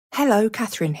Hello,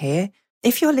 Catherine here.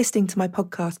 If you're listening to my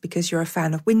podcast because you're a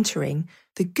fan of wintering,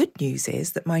 the good news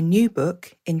is that my new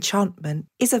book, Enchantment,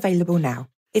 is available now.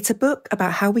 It's a book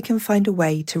about how we can find a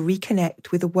way to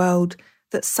reconnect with a world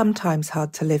that's sometimes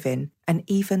hard to live in and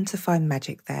even to find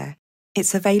magic there.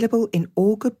 It's available in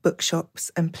all good bookshops,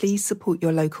 and please support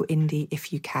your local indie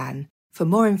if you can. For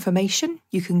more information,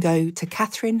 you can go to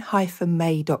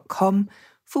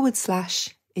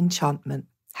catherine-may.com/enchantment.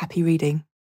 Happy reading.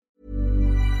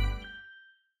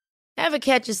 Ever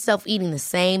catch yourself eating the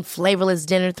same flavorless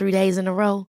dinner 3 days in a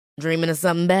row? Dreaming of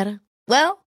something better?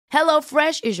 Well,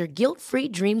 HelloFresh is your guilt-free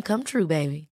dream come true,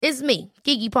 baby. It's me,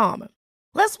 Keke Palmer.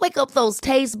 Let's wake up those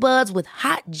taste buds with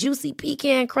hot, juicy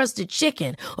pecan-crusted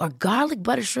chicken or garlic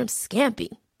butter shrimp scampi.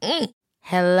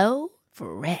 Hello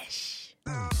Fresh.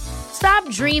 Stop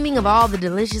dreaming of all the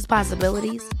delicious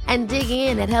possibilities and dig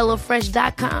in at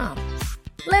HelloFresh.com.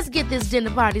 Let's get this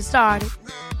dinner party started.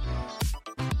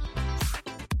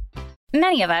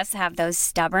 Many of us have those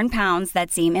stubborn pounds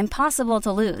that seem impossible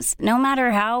to lose, no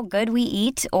matter how good we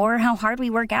eat or how hard we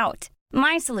work out.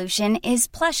 My solution is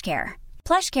PlushCare.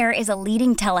 PlushCare is a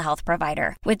leading telehealth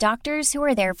provider with doctors who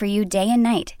are there for you day and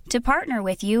night to partner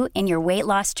with you in your weight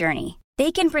loss journey.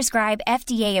 They can prescribe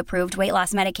FDA-approved weight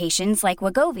loss medications like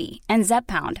Wegovy and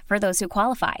Zepbound for those who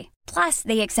qualify. Plus,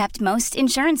 they accept most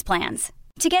insurance plans.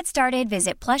 To get started,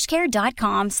 visit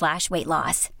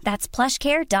plushcare.com/weightloss. That's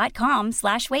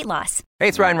plushcare.com/weightloss. Hey,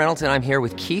 it's Ryan Reynolds, and I'm here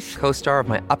with Keith, co-star of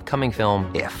my upcoming film,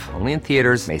 If, only in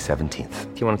theaters May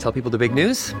 17th. Do you want to tell people the big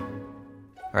news?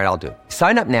 All right, I'll do it.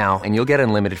 Sign up now and you'll get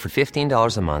unlimited for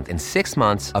 $15 a month and 6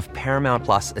 months of Paramount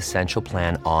Plus Essential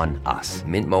Plan on us.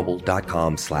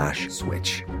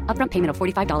 MintMobile.com/switch. Upfront payment of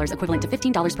 $45 equivalent to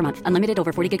 $15 per month. Unlimited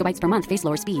over 40 gigabytes per month. Face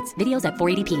lower speeds. Videos at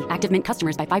 480p. Active Mint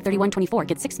customers by 531.24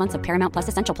 get 6 months of Paramount Plus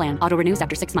Essential Plan. Auto renews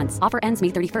after 6 months. Offer ends May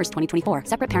 31st, 2024.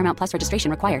 Separate Paramount Plus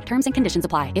registration required. Terms and conditions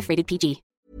apply if rated PG.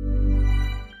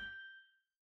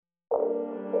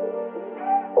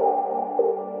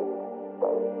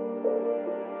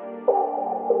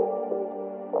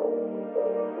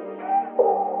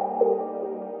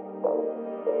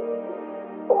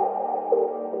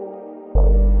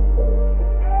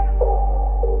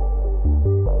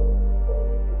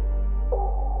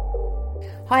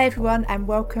 Hi everyone, and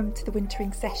welcome to the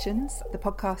Wintering Sessions, the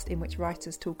podcast in which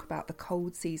writers talk about the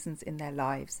cold seasons in their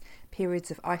lives,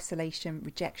 periods of isolation,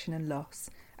 rejection and loss,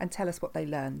 and tell us what they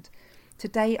learned.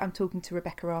 Today I'm talking to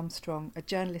Rebecca Armstrong, a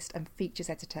journalist and features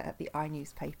editor at the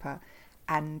newspaper,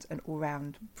 and an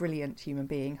all-round brilliant human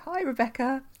being. Hi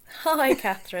Rebecca. Hi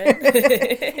Catherine.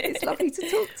 It's lovely to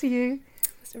talk to you.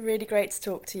 It's really great to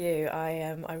talk to you.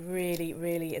 I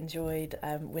really enjoyed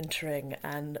wintering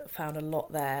and found a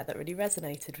lot there that really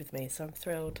resonated with me. So I'm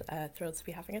thrilled to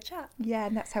be having a chat. Yeah,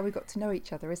 and that's how we got to know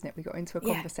each other, isn't it? We got into a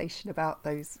conversation about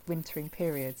those wintering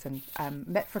periods and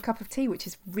met for a cup of tea, which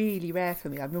is really rare for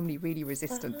me. I'm normally really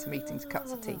resistant to meeting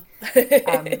cups of tea.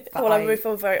 Well, I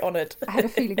feel very honoured. I had a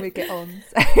feeling we'd get on.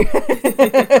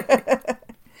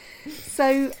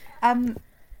 So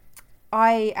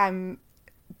I am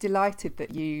delighted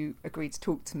that you agreed to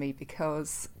talk to me,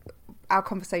 because our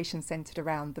conversation centred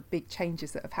around the big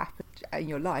changes that have happened in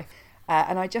your life,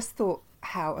 and I just thought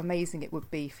how amazing it would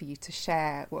be for you to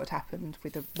share what had happened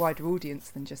with a wider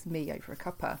audience than just me over a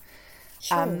cuppa.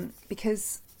 Sure.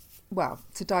 Because, well,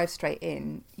 to dive straight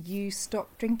in, you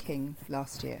stopped drinking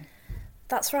last year.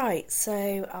 That's right.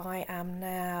 So I am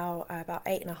now about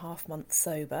 8.5 months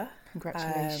sober.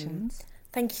 Congratulations.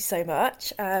 Thank you so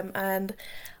much. And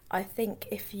I think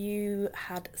if you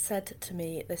had said to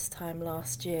me this time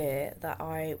last year that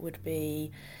I would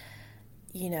be,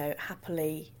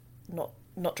 happily not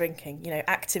drinking,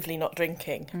 actively not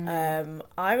drinking,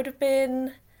 I would have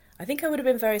been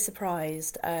very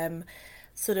surprised. Enjoying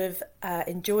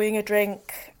a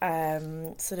drink,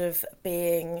 sort of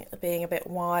being a bit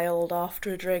wild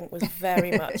after a drink was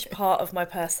very much part of my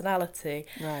personality.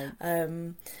 Right.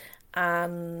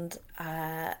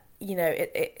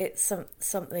 It's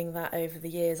something that over the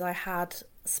years I had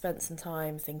spent some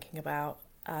time thinking about,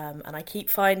 and I keep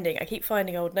finding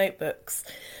old notebooks,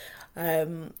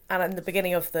 and in the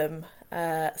beginning of them,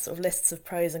 sort of lists of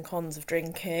pros and cons of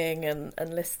drinking and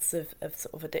lists of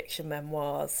sort of addiction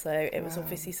memoirs. So it was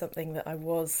obviously something that I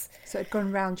was. So it had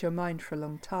gone round your mind for a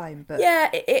long time, but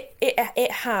yeah,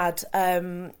 it had,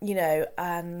 I'd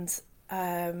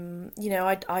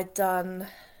done.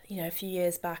 A few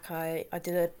years back, I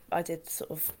did sort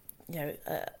of,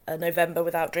 a November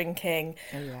without drinking,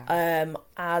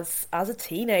 as a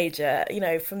teenager.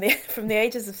 From the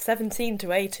ages of 17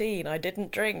 to 18, I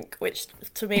didn't drink, which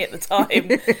to me at the time,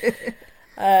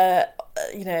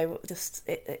 I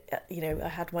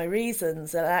had my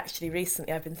reasons, and actually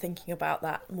recently I've been thinking about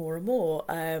that more and more,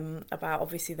 about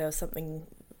obviously there was something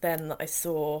then that I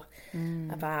saw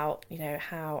about,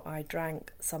 how I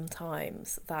drank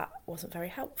sometimes that wasn't very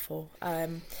helpful.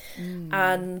 And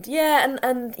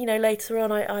later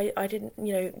on I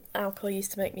didn't, alcohol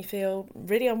used to make me feel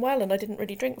really unwell, and I didn't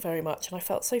really drink very much, and I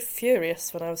felt so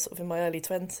furious when I was sort of in my early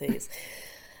 20s.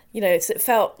 So it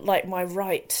felt like my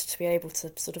right to be able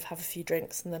to sort of have a few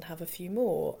drinks and then have a few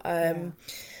more. And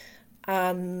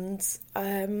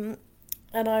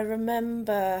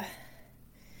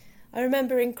I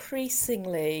remember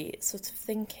increasingly sort of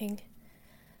thinking,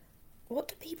 what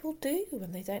do people do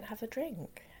when they don't have a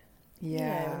drink?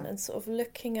 Yeah. And sort of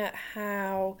looking at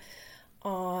how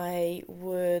I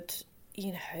would,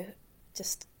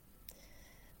 just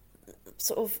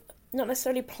sort of not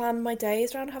necessarily plan my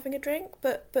days around having a drink,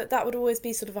 but that would always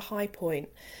be sort of a high point.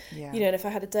 Yeah. And if I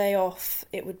had a day off,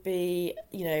 it would be,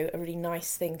 a really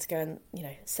nice thing to go and,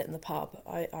 sit in the pub.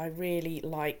 I really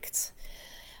liked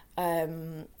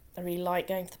going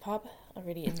to the pub. I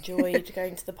really enjoyed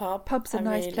going to the pub. Pubs are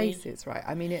nice places, right?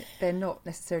 I mean, they're not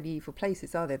necessarily evil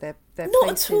places, are they? They're not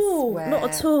places at all, where not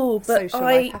at all. But social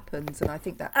life happens, and I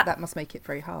think that must make it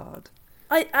very hard.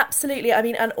 I absolutely. I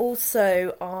mean, and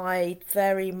also I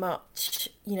very much,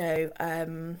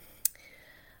 I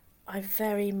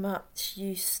very much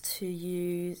used to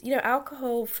use,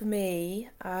 alcohol for me.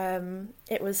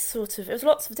 It was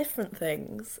lots of different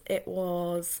things. It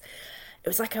was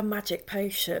like a magic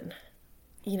potion.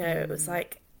 It was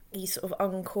like you sort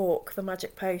of uncork the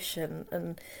magic potion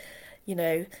and,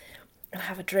 and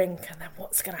have a drink, and then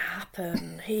what's going to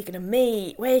happen? Who are you going to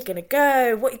meet? Where are you going to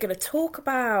go? What are you going to talk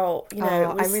about?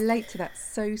 I relate to that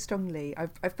so strongly.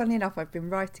 Funnily enough, I've been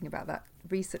writing about that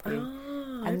recently,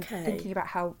 and thinking about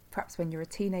how perhaps when you're a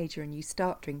teenager and you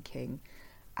start drinking,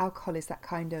 alcohol is that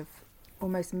kind of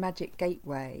almost magic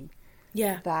gateway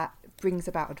that brings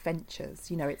about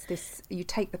adventures. It's this, you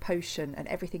take the potion and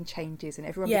everything changes and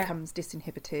everyone becomes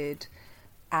disinhibited,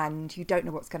 and you don't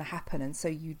know what's going to happen, and so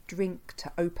you drink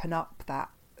to open up that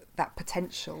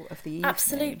potential of the evening.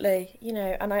 Absolutely,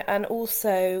 and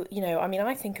also, I mean,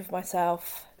 I think of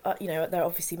myself, there are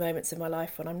obviously moments in my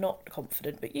life when I'm not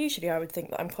confident, but usually I would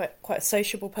think that I'm quite a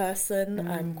sociable person.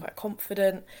 I'm quite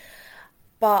confident,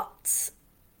 but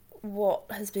what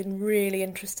has been really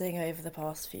interesting over the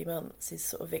past few months is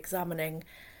sort of examining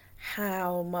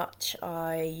how much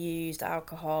I used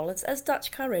alcohol as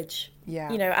Dutch courage. Yeah.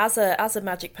 As a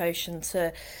magic potion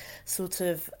to sort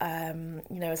of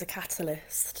as a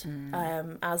catalyst,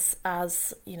 as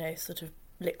sort of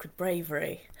liquid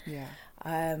bravery. Yeah.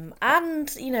 And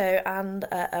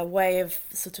a way of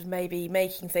sort of maybe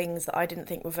making things that I didn't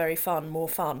think were very fun more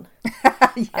fun.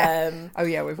 Yeah.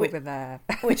 We've all been there.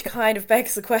 Which kind of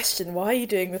begs the question: why are you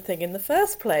doing the thing in the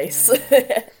first place?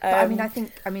 Yeah.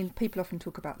 But I mean, people often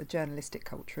talk about the journalistic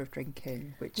culture of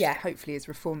drinking, which hopefully is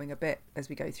reforming a bit as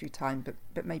we go through time,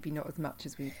 but maybe not as much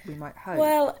as we might hope.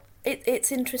 Well,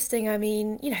 it's interesting. I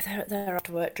mean, there are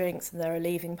after work drinks and there are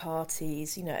leaving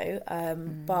parties,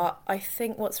 but I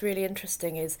think what's really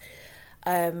interesting is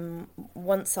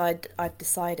once I'd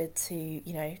decided to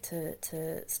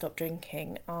to stop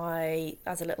drinking, I,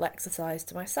 as a little exercise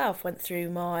to myself, went through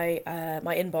my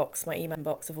my email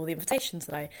inbox of all the invitations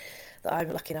that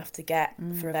I'm lucky enough to get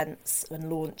for events and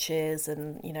launches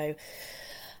and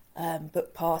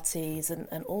book parties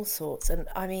and all sorts. And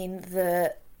I mean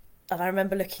and I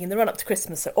remember looking in the run up to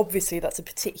Christmas, so obviously that's a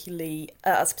particular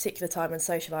time when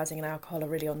socialising and alcohol are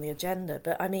really on the agenda.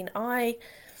 But I mean, I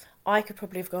could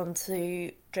probably have gone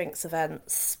to drinks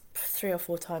events 3 or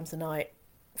 4 times a night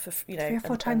for 3 or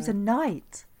 4 times a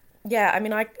night. Yeah, I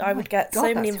mean, I would get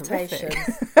so many invitations.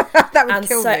 That would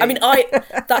kill me. I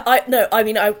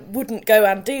mean, I wouldn't go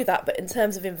and do that. But in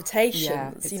terms of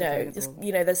invitations,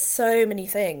 there's so many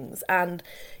things, and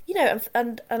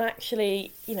and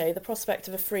actually, the prospect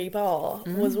of a free bar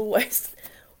was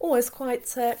always quite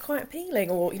appealing,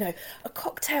 or a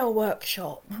cocktail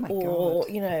workshop, God.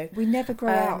 We never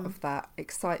grow out of that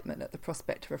excitement at the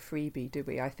prospect of a freebie, do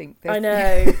we? I think I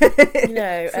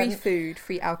know free food,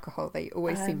 free alcohol, they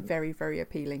always seem very, very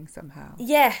appealing somehow.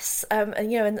 Yes,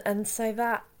 and so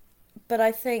that, but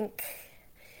I think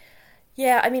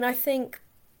I think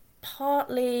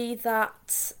partly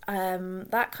that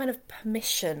that kind of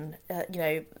permission,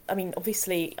 I mean,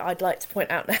 obviously I'd like to point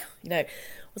out now,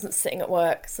 wasn't sitting at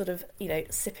work sort of,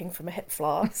 sipping from a hip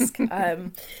flask.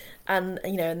 And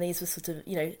these were sort of,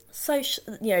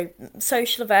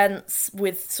 social events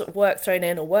with sort of work thrown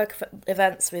in, or work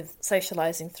events with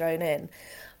socialising thrown in.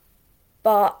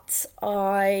 But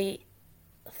I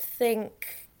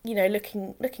think,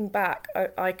 looking back,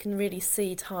 I can really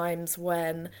see times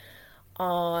when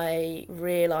I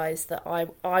realised that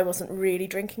I wasn't really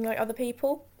drinking like other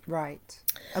people. Right.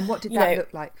 And what did that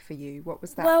look like for you? What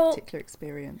was that particular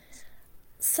experience?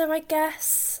 So I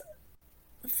guess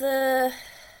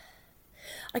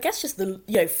just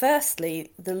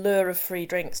firstly, the lure of free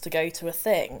drinks to go to a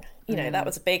thing, that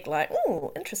was a big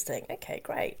oh, interesting. Okay,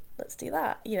 great. Let's do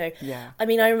that. Yeah. I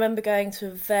mean, I remember going to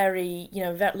a very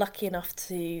lucky enough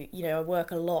to, I work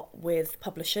a lot with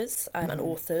publishers and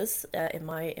authors in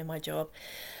my job.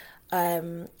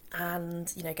 And,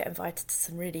 get invited to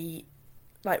some really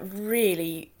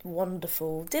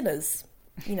wonderful dinners.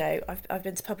 I've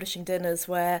been to publishing dinners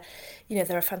where,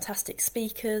 there are fantastic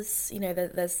speakers.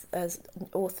 There's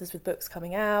authors with books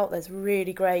coming out. There's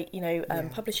really great,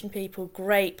 publishing people,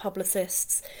 great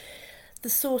publicists. The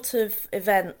sort of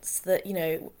events that,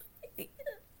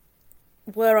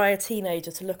 were I a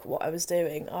teenager to look at what I was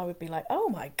doing, I would be like, oh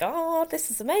my God, this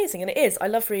is amazing. And it is. I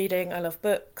love reading. I love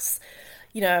books.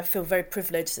 I feel very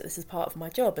privileged that this is part of my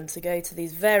job, and to go to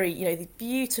these very, these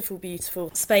beautiful, beautiful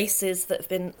spaces that have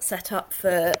been set up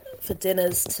for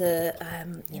dinners to,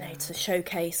 to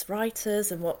showcase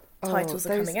writers and what titles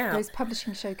are coming out. Those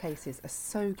publishing showcases are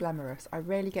so glamorous. I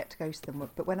rarely get to go to them,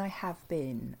 but when I have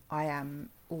been, I am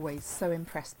always so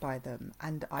impressed by them,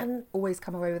 and I always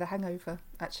come away with a hangover,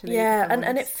 actually. Yeah,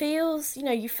 and it feels,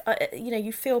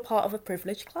 you feel part of a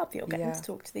privileged club that you're getting to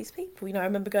talk to these people. I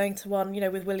remember going to one,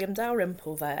 with William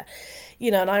Dalrymple there,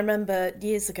 and I remember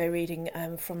years ago reading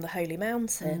From the Holy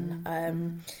Mountain,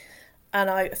 and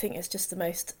I think it's just the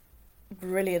most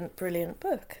brilliant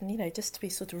book, and just to be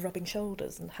sort of rubbing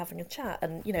shoulders and having a chat,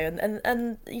 and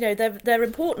they're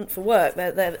important for work.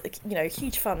 They're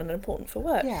huge fun and important for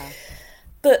work. Yeah.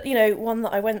 But, one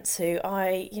that I went to,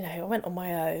 I went on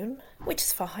my own, which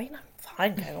is fine. I'm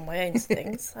fine going on my own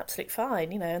things, absolutely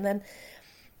fine, and then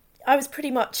I was pretty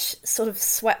much sort of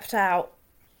swept out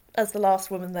as the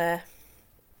last woman there.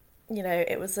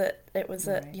 It was at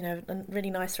a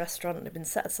really nice restaurant that had been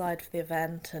set aside for the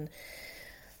event, and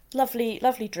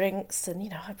lovely drinks,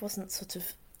 and, I wasn't sort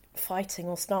of fighting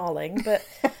or snarling, but,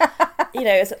 it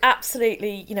was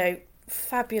absolutely,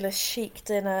 fabulous chic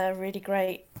dinner, really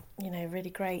great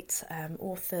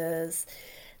authors.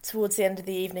 Towards the end of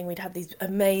the evening, we'd have these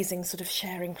amazing sort of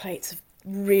sharing plates of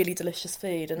really delicious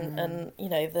food, and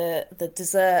the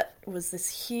dessert was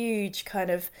this huge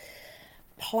kind of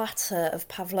platter of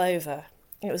pavlova.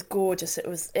 It was gorgeous. It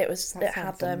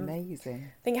had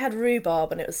amazing. I think it had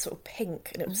rhubarb, and it was sort of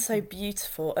pink, and it was so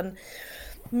beautiful. And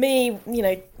me,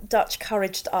 Dutch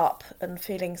couraged up and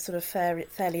feeling sort of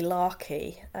fairly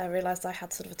larky, I realised I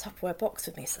had sort of a Tupperware box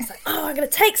with me. So I was like, oh, I'm going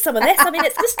to take some of this. I mean,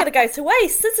 it's just going to go to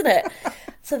waste, isn't it?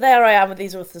 So there I am with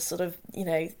these authors sort of,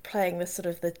 playing this sort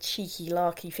of the cheeky,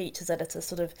 larky features editor,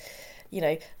 sort of,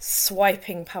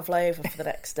 swiping pavlova for the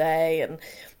next day, and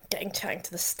chatting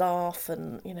to the staff,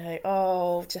 and,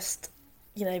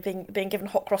 being given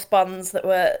hot cross buns that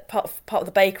were part of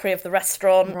the bakery of the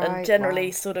restaurant, and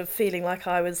generally sort of feeling like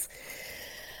I was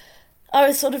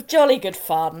sort of jolly good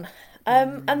fun.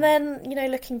 And then,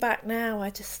 looking back now, I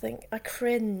just think I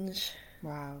cringe.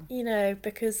 Wow.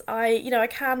 Because I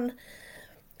can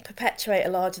perpetuate a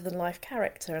larger than life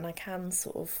character, and I can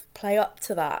sort of play up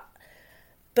to that.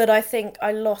 But I think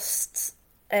I lost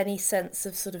any sense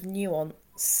of sort of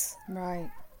nuance. Right.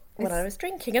 When I was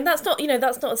drinking, and that's not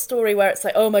a story where it's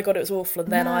like, oh my God, it was awful,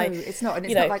 and then it's not, and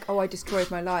it's not like, oh, I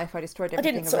destroyed my life, I destroyed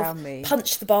everything around me.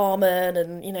 Punch the barman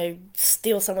and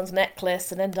steal someone's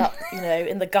necklace and end up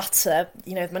in the gutter,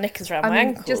 with my knickers around my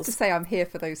ankles. Just to say, I'm here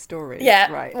for those stories.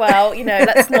 Yeah, right. Well,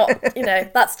 let's not,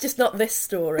 that's just not this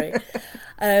story.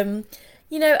 And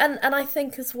I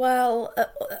think as well,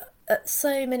 at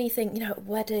so many things, at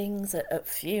weddings, at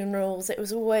funerals, it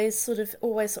was always sort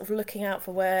of looking out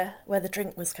for where the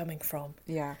drink was coming from.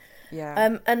 Yeah.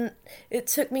 And it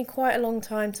took me quite a long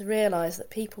time to realise that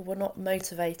people were not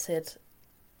motivated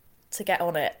to get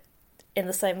on it in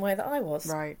the same way that I was.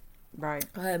 Right.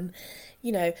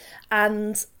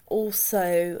 And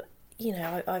also,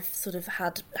 I've sort of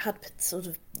had sort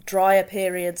of drier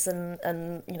periods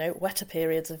and wetter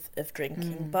periods of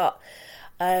drinking, but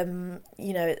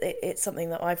it's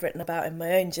something that I've written about in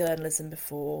my own journalism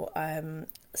before.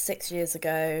 6 years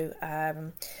ago,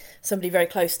 somebody very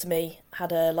close to me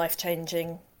had a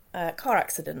life-changing car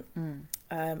accident.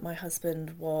 My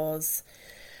husband was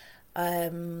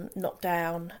knocked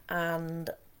down and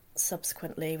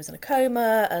subsequently was in a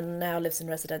coma, and now lives in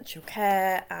residential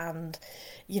care. And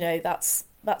that's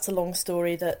a long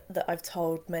story that I've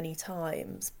told many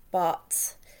times.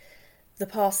 But the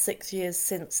past 6 years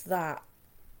since that,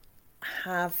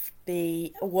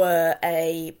 were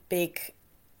a big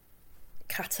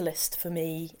catalyst for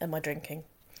me and my drinking.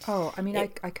 Oh, I mean,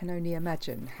 I can only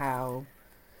imagine how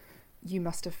you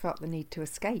must have felt the need to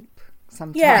escape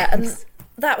sometimes. Yeah, and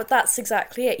that's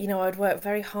exactly it. I'd work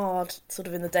very hard sort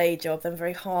of in the day job, then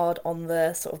very hard on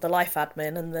the sort of the life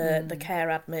admin and the care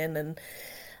admin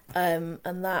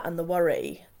and the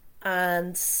worry.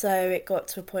 And so it got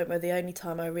to a point where the only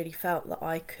time I really felt that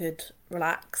I could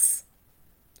relax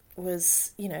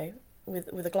was,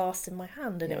 with a glass in my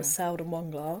hand, and it was seldom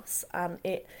one glass, and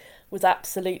it was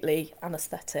absolutely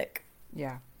anaesthetic.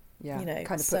 Yeah, kind of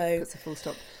puts a full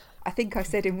stop. I think I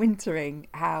said in Wintering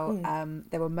how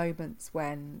there were moments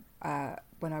when I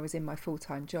was in my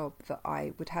full-time job that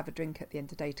I would have a drink at the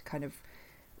end of the day to kind of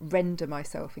render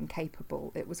myself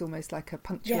incapable. It was almost like a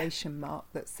punctuation mark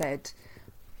that said,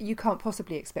 you can't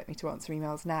possibly expect me to answer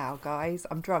emails now, guys.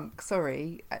 I'm drunk,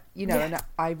 sorry. And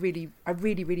I really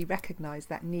recognise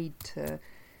that need to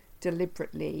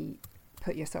deliberately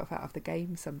put yourself out of the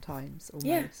game sometimes,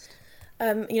 almost.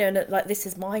 Like, this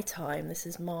is my time. This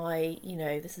is my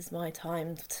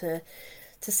time to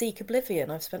seek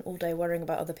oblivion. I've spent all day worrying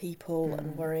about other people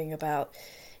and worrying about,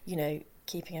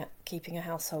 keeping a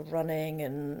household running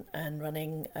and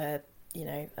running a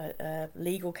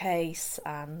legal case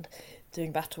and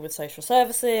doing battle with social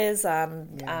services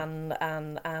and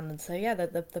so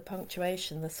the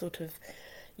punctuation, the sort of,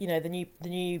 the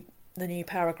new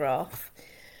paragraph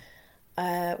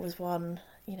was one,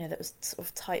 that was sort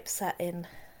of typeset in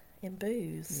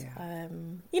booze.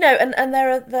 And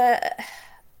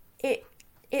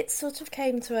it sort of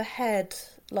came to a head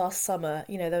last summer.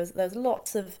 There was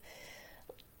lots of,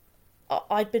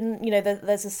 I'd been,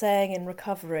 there's a saying in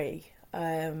recovery,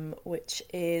 which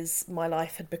is, my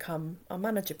life had become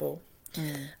unmanageable.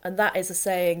 And that is a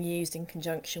saying used in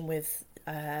conjunction with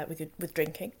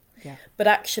drinking. Yeah. But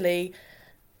actually,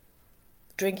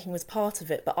 drinking was part of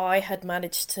it, but I had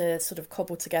managed to sort of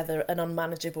cobble together an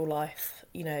unmanageable life.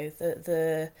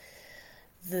 The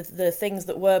things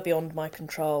that were beyond my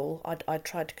control, I'd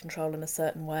tried to control in a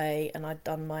certain way, and I'd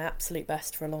done my absolute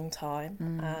best for a long time.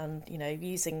 And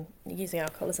using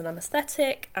alcohol as an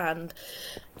anaesthetic, and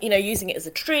using it as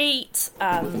a treat,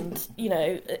 and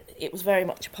it was very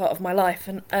much a part of my life.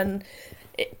 And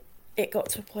it got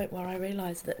to a point where I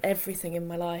realised that everything in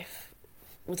my life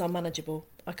was unmanageable.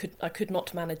 I could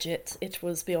not manage it. It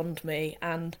was beyond me,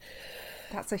 and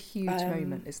that's a huge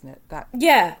moment, isn't it? That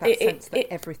sense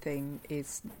that everything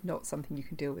is not something you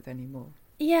can deal with anymore.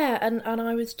 Yeah, and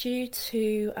I was due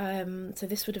to so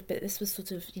this was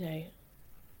sort of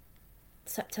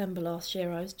September last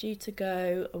year. I was due to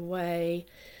go away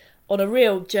on a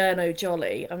real journo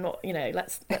jolly. I'm not,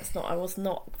 let's not. I was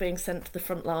not being sent to the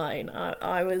front line.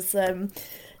 I was going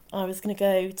to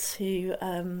go to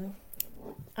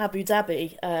Abu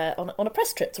Dhabi on a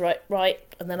press trip to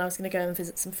write, and then I was going to go and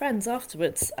visit some friends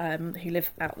afterwards who live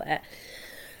out there.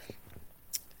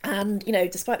 And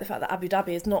despite the fact that Abu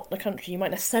Dhabi is not a country you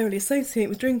might necessarily associate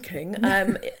with drinking,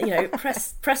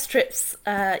 press trips,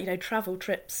 travel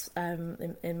trips,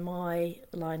 in my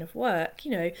line of work,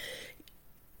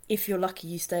 if you're lucky,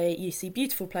 you see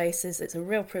beautiful places. It's a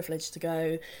real privilege to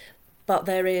go, but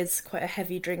there is quite a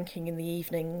heavy drinking in the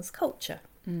evenings culture,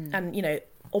 and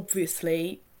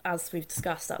obviously, as we've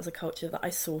discussed, that was a culture that I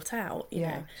sought out, you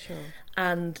know. Sure.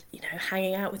 And,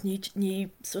 hanging out with new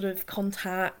sort of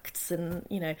contacts, and,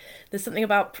 there's something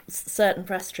about certain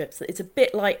press trips that it's a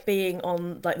bit like being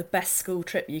on, like, the best school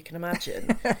trip you can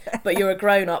imagine, but you're a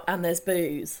grown-up and there's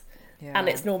booze, and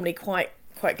it's normally quite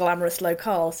glamorous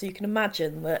locale, so you can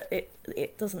imagine that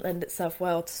it doesn't lend itself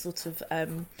well to sort of...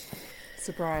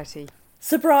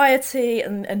 sobriety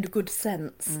and good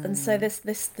sense. And so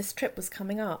this trip was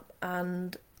coming up,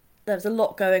 and there was a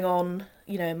lot going on,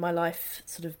 in my life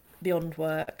sort of beyond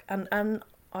work, and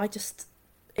I just,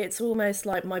 it's almost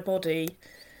like my body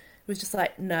was just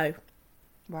like, no.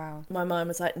 Wow. My mind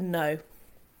was like, no,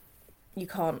 you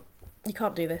can't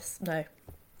do this, no.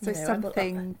 So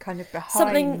something kind of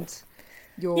behind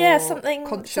your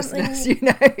consciousness,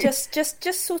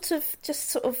 just sort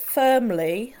of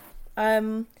firmly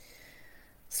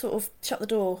sort of shut the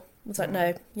door. Was like,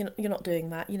 no, you're not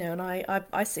doing that, and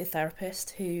I see a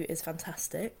therapist who is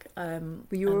fantastic. Were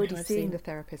you already seeing the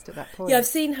therapist at that point? Yeah, I've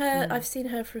seen her. I've seen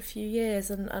her for a few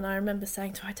years, and I remember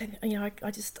saying to her, I don't think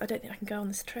I can go on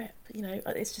this trip.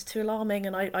 It's just too alarming,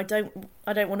 and I don't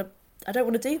want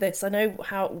to do this. I know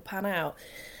how it will pan out.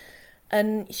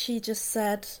 And she just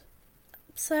said,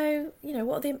 so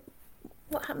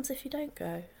what happens if you don't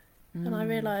go? And I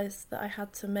realised that I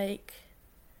had to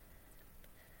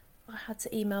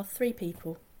email 3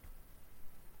 people.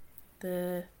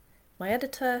 The my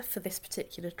editor for this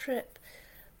particular trip,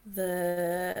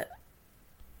 the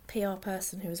PR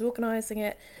person who was organising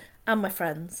it, and my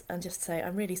friends, and just say,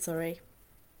 I'm really sorry.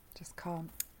 Just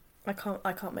can't. I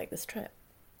can't make this trip.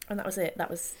 And that was it. That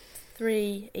was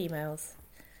 3 emails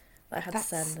that I had to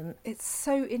send. And it's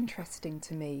so interesting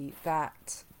to me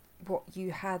that what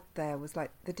you had there was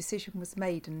like the decision was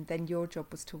made, and then your job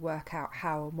was to work out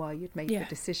how and why you'd made the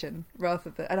decision,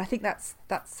 rather than. And I think that's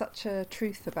such a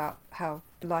truth about how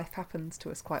life happens to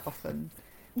us quite often.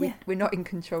 We're not in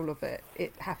control of it.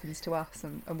 It happens to us,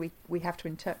 and we have to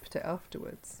interpret it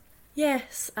afterwards.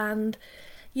 Yes, and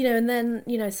and then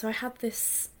so I had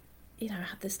this. I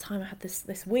had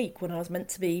this week when I was meant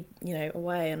to be,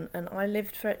 away, and I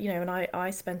lived for, and I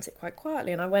spent it quite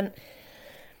quietly, and I went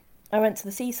to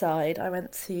the seaside. I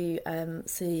went to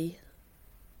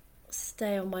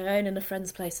stay on my own in a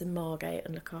friend's place in Margate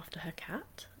and look after her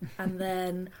cat, and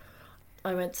then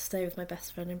I went to stay with my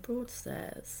best friend in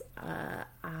Broadstairs,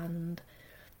 and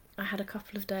I had a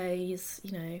couple of days,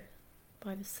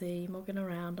 by the sea, mogging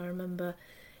around. I remember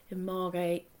in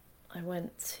Margate, I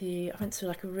went to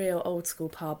like a real old school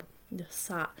pub, just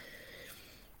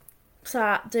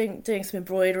sat doing some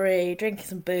embroidery, drinking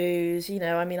some booze.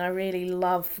 I really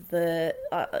love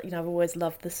I've always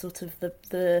loved the sort of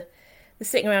the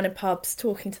sitting around in pubs,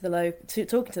 talking to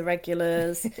the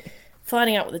regulars,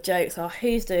 finding out what the jokes are,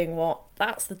 who's doing what.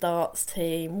 That's the darts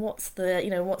team. What's the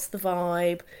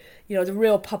vibe? The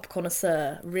real pub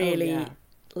connoisseur. Really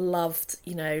loved.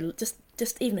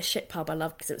 Just even a shit pub I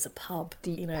loved because it was a pub.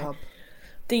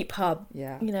 Deep pub.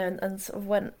 Yeah. And sort of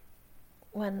went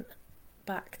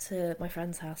back to my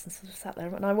friend's house and sort of sat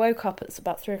there. And I woke up at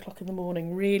about 3:00 in the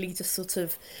morning, really just sort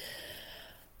of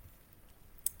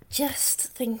just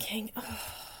thinking,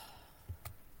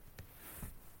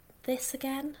 this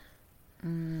again.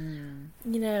 And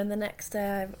the next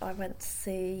day I went to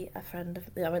see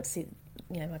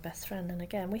my best friend, and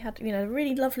again we had a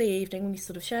really lovely evening. We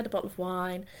sort of shared a bottle of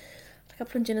wine, a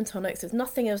couple of gin and tonics. There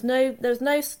was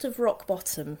no sort of rock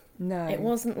bottom. No, it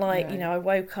wasn't like I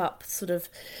woke up sort of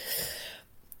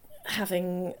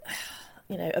having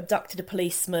abducted a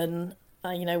policeman,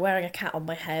 wearing a cat on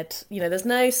my head. There's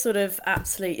no sort of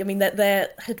absolute. I mean, there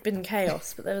had been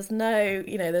chaos, but there was no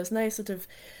sort of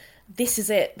this is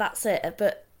it, that's it.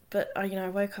 But I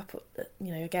woke up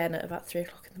again at about 3:00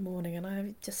 in the morning, and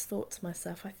I just thought to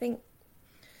myself, I think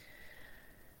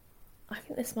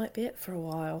this might be it for a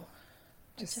while.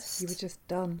 You were just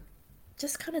done.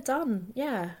 Just kind of done,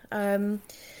 yeah. And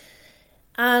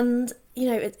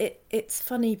it's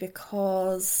funny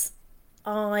because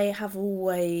I've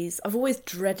always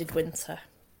dreaded winter.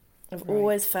 I've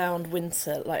always found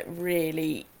winter like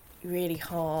really, really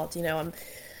hard.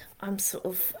 I'm sort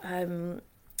of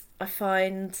I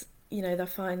find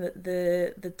that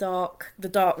the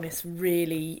darkness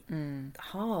really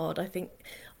hard. I think.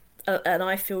 And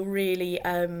I feel really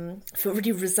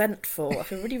resentful. I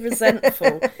feel really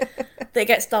resentful that it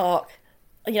gets dark.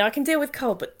 I can deal with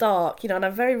cold, but dark. And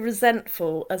I'm very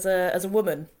resentful as a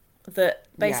woman that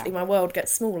basically my world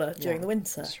gets smaller during the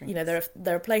winter.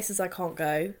 There are places I can't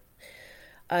go.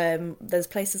 There's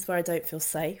places where I don't feel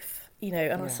safe.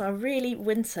 So I really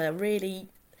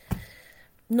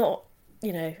not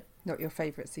not your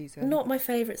favourite season. Not my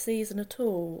favourite season at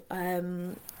all.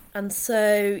 And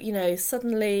so,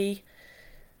 suddenly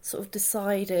sort of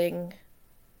deciding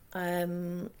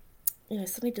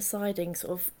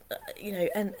sort of,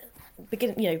 and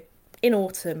begin, in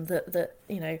autumn that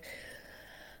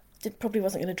probably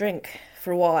wasn't going to drink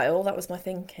for a while. That was my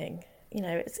thinking.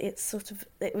 It's sort of,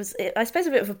 I suppose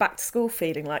a bit of a back to school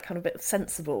feeling, like kind of a bit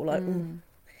sensible, like,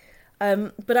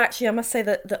 but actually I must say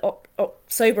that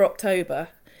Sober October,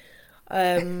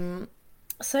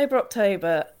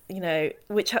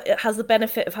 which has the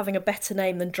benefit of having a better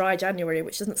name than Dry January,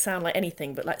 which doesn't sound like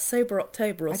anything, but like Sober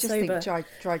October or Sober... I just think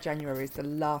dry January is the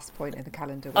last point in the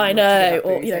calendar. I know,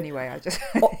 or anyway, I just...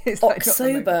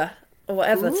 October or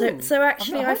whatever. Ooh, so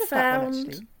actually I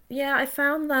found... I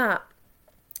found that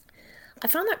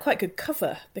quite good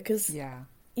cover because... Yeah.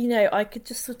 I could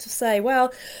just sort of say,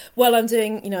 well, I'm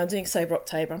doing Sober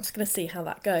October. I'm just going to see how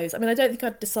that goes. I mean, I don't think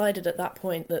I'd decided at that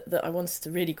point that I wanted to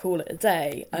really call it a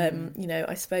day.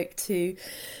 I spoke to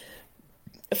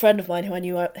a friend of mine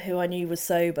who I knew was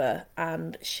sober,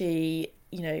 and she,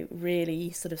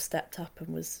 really sort of stepped up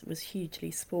and was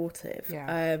hugely supportive.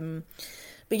 Yeah.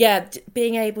 But yeah,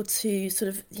 being able to sort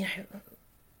of,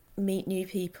 meet new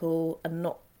people and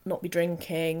not be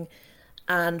drinking.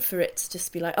 And for it to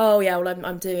just be like, oh yeah, well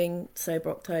I'm doing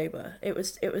Sober October. It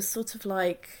was sort of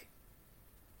like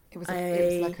it was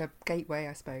like a gateway,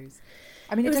 I suppose.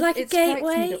 I mean, it was like a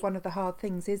gateway. Strikes me that one of the hard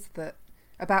things is that,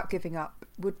 about giving up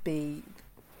would be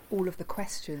all of the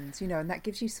questions, and that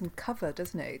gives you some cover,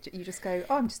 doesn't it? You just go,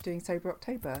 oh, I'm just doing Sober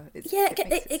October.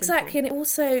 Exactly. And it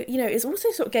also, it's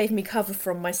also sort of gave me cover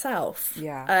from myself.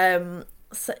 Yeah.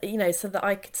 So, so that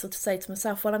I could sort of say to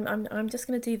myself, well, I'm just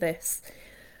going to do this.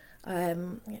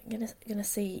 I'm gonna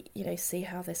see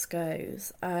how this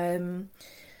goes.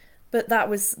 But that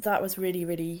was really,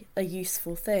 really a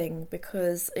useful thing,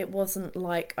 because it wasn't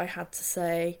like I had to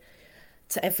say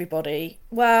to everybody,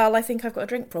 well, I think I've got a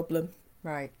drink problem.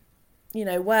 Right.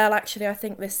 Well, actually, I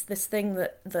think this thing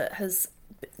that has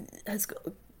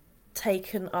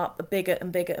taken up a bigger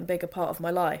and bigger and bigger part of my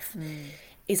life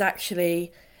is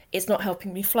actually, it's not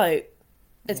helping me float.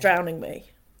 It's drowning me.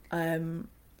 So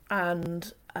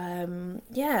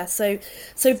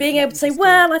being able to say,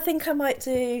 well, I think I might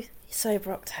do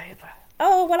Sober October.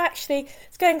 Oh, well, actually,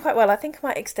 it's going quite well. I think I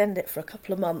might extend it for a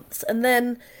couple of months. And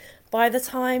then by the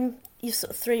time you're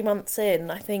sort of 3 months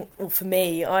in, I think, well, for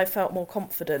me, I felt more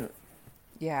confident.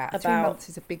 Yeah, 3 months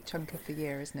is a big chunk of the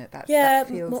year, isn't it? That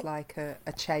feels like a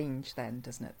change then,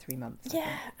 doesn't it? 3 months.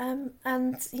 Yeah, and,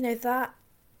 that,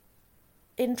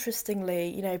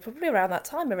 interestingly, probably around that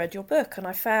time I read your book, and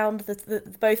I found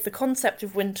that both the concept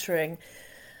of wintering,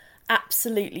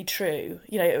 absolutely true.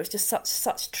 It was just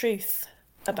such truth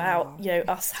about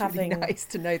us having. Really nice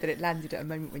to know that it landed at a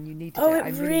moment when you needed it. Oh,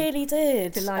 it really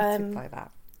did. Delighted by that.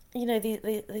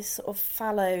 These sort of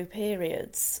fallow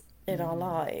periods in our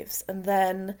lives, and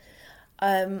then,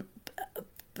 but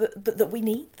that we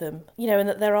need them, and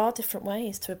that there are different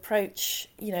ways to approach,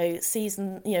 a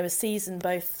season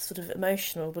both sort of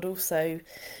emotional, but also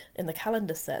in the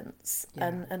calendar sense,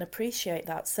 and appreciate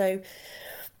that. So,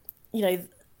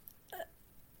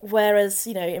 whereas,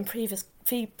 in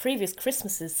previous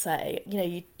Christmases, say,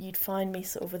 you'd find me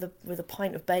sort of with a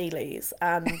pint of Baileys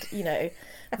and,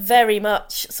 very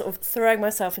much sort of throwing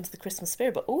myself into the Christmas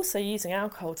spirit, but also using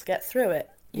alcohol to get through it.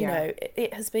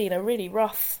 It has been a really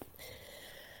rough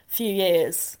few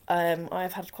years.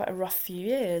 I've had quite a rough few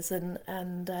years, and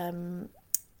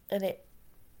it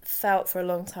felt for a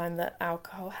long time that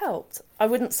alcohol helped. I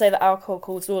wouldn't say that alcohol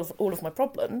caused all of my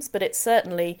problems, but it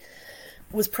certainly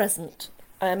was present.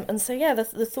 And so,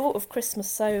 the thought of Christmas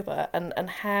sober and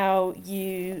how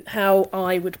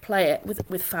I would play it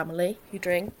with family who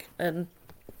drink and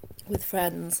with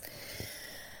friends.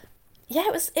 Yeah,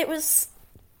 it was.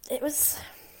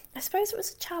 I suppose it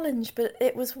was a challenge, but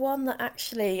it was one that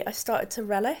actually I started to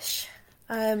relish.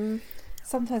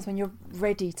 Sometimes when you're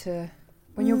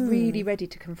really ready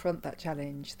to confront that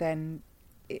challenge, then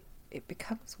it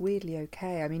becomes weirdly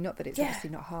okay. I mean, not that it's obviously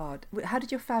not hard. How did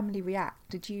your family react?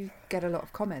 Did you get a lot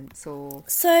of comments or?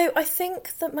 So I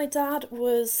think that my dad he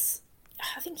was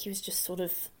just sort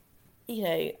of,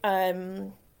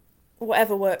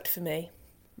 whatever worked for me.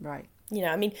 Right.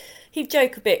 I mean, he'd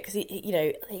joke a bit because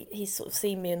he's sort of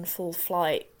seen me in full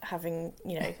flight having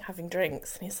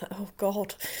drinks, and he's like, "Oh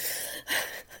God,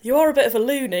 you are a bit of a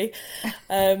loony."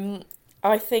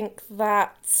 I think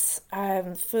that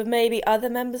for maybe other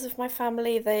members of my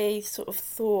family, they sort of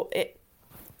thought it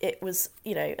was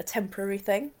a temporary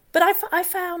thing. But I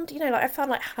found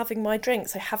like having my drink,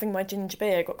 so having my ginger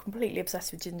beer, I got completely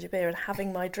obsessed with ginger beer and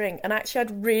having my drink, and actually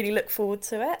I'd really look forward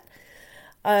to it.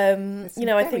 There's some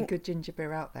very good ginger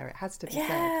beer out there, it has to be said.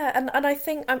 Yeah, and I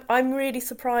think I'm really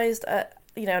surprised at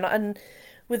and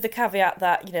with the caveat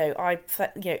that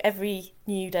every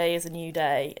new day is a new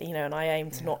day, and I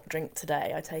aim to not drink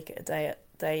today. I take it a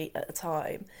day at a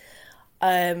time.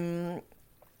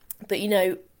 But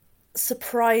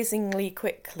surprisingly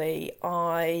quickly,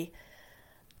 I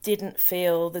didn't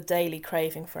feel the daily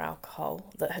craving for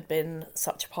alcohol that had been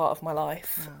such a part of my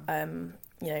life.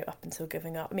 Up until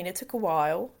giving up. I mean, it took a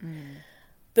while,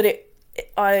 but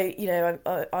I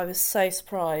was so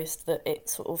surprised that it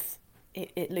sort of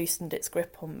it loosened its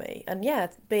grip on me. And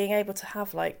being able to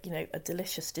have a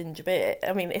delicious ginger beer.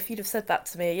 I mean, if you'd have said that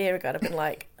to me a year ago, I'd have been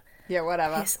like, yeah,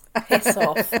 whatever, piss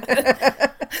off.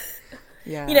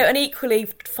 Yeah. And equally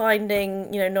finding,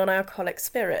 non-alcoholic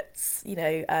spirits,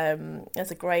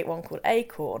 there's a great one called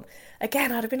Acorn.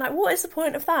 Again, I'd have been like, what is the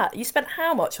point of that? You spent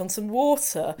how much on some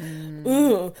water?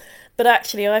 Ooh. But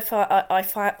actually, I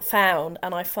found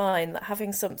and I find that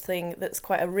having something that's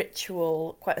quite a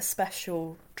ritual, quite a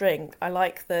special drink, I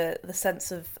like the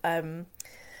sense of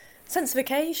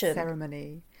occasion.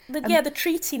 Ceremony. The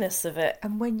treatiness of it.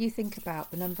 And when you think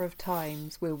about the number of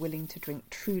times we're willing to drink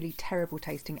truly terrible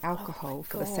tasting alcohol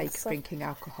for the sake of drinking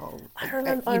alcohol, I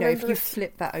remember if you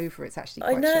flip that over, it's actually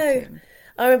quite shocking.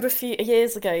 I remember a few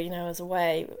years ago, I was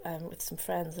away with some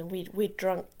friends, and we'd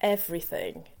drunk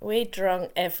everything.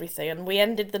 And we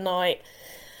ended the night,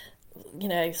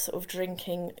 sort of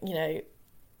drinking,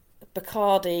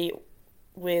 Bacardi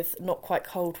with not quite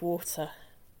cold water,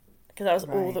 because that was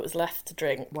all that was left to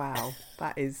drink. Wow,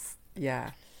 that is,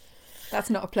 yeah. That's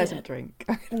not a pleasant drink.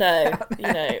 No,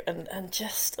 and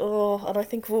just, and I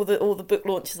think of all the book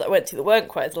launches that I went to that weren't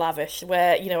quite as lavish,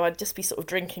 where, I'd just be sort of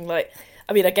drinking like,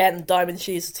 I mean, again, diamond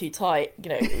shoes are too tight,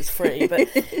 it was free, but,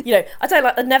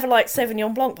 I never liked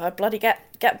Sauvignon Blanc, but I'd bloody get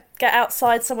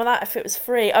outside some of that if it was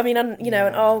free. I mean, and,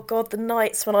 and oh God, the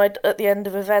nights when I'd, at the end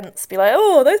of events, be like,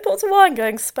 oh, those bottles of wine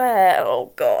going spare,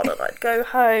 oh God, and I'd go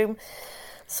home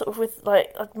sort of with,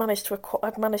 like, I'd managed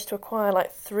to acquire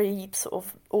like 3 sort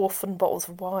of orphan bottles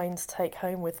of wine to take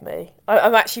home with me.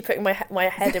 I'm actually putting my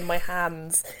head in my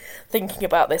hands thinking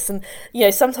about this, and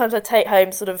sometimes I take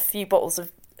home sort of a few bottles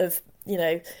of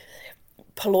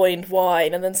purloined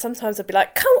wine, and then sometimes I'd be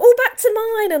like, come all back to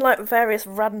mine, and like various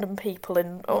random people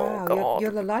in, oh God,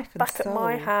 you're the life and back soul. At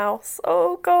my house,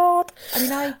 oh God. I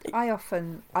mean, I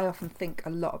often think a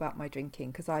lot about my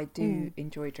drinking, because I do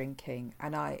enjoy drinking,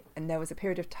 and there was a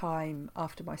period of time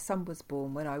after my son was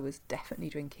born when I was definitely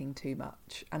drinking too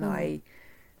much, and I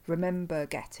remember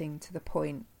getting to the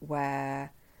point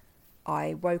where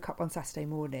I woke up on Saturday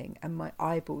morning and my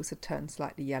eyeballs had turned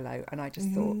slightly yellow, and I just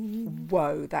thought,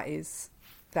 whoa, that is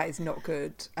not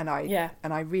good, and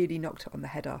I really knocked it on the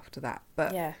head after that.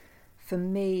 But for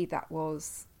me, that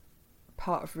was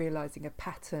part of realising a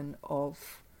pattern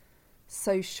of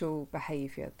social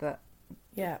behaviour that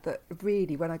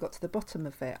really, when I got to the bottom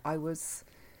of it, I was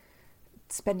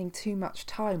spending too much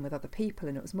time with other people,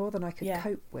 and it was more than I could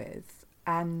cope with.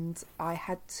 And I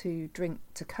had to drink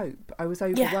to cope. I was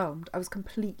overwhelmed. I was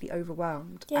completely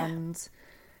overwhelmed. And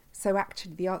so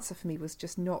actually the answer for me was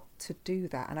just not to do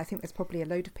that. And I think there's probably a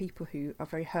load of people who are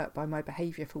very hurt by my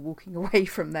behaviour for walking away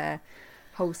from their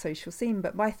whole social scene.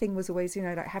 But my thing was always,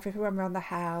 like, have everyone around the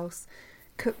house,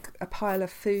 cook a pile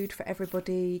of food for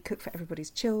everybody, cook for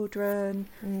everybody's children,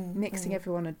 mixing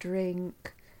everyone a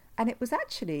drink. And it was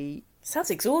actually...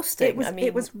 Sounds exhausting.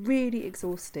 It was really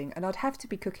exhausting, and I'd have to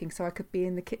be cooking so I could be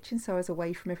in the kitchen, so I was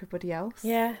away from everybody else.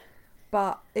 Yeah.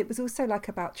 But it was also like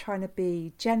about trying to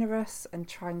be generous and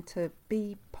trying to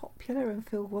be popular and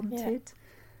feel wanted,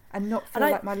 and not feel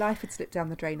like my life had slipped down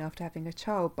the drain after having a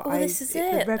child. But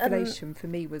the revelation for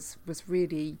me was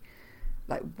really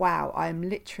like, wow, I am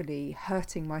literally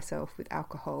hurting myself with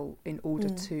alcohol in order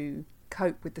to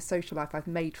cope with the social life I've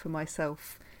made for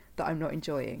myself that I'm not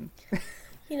enjoying.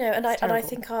 And I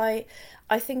think I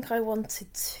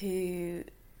wanted to,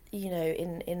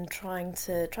 in trying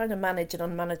to manage an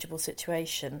unmanageable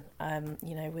situation,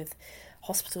 with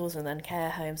hospitals and then care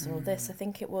homes and all this, I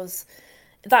think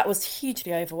that was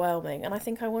hugely overwhelming, and I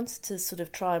think I wanted to sort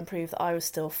of try and prove that I was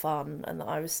still fun and that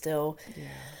I was still,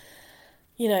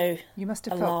 you must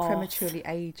have felt prematurely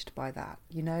aged by that,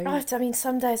 I mean,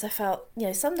 some days I felt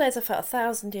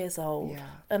 1,000 years old,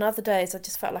 and other days I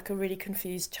just felt like a really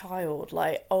confused child,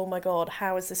 like, oh my God,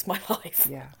 how is this my life?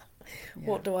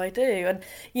 What do I do? And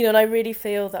and I really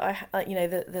feel that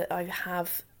that I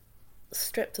have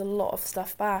stripped a lot of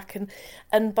stuff back,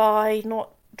 and by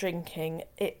not drinking,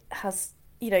 it has,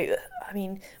 I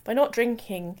mean, by not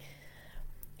drinking,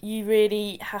 you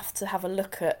really have to have a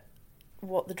look at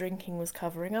what the drinking was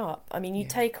covering up. I mean, you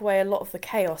take away a lot of the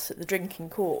chaos that the drinking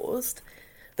caused,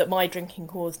 that my drinking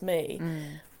caused me.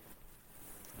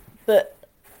 But,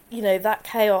 that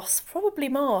chaos probably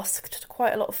masked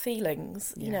quite a lot of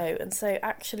feelings, and so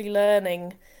actually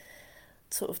learning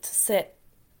sort of to sit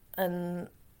and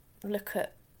look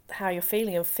at how you're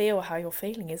feeling and feel how you're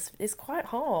feeling is quite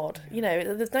hard.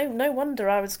 There's no wonder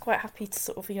I was quite happy to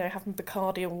sort of, having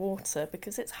Bacardi and water,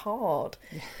 because it's hard.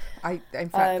 In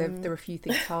fact, there are a few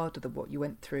things harder than what you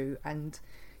went through, and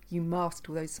you masked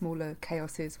all those smaller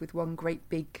chaoses with one great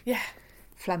big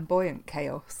flamboyant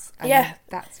chaos, and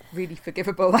that's really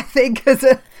forgivable, I think, as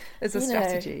a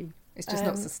strategy. It's just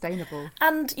not sustainable.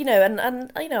 And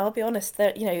and I'll be honest,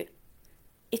 that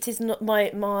it is not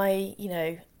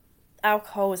my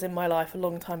alcohol was in my life a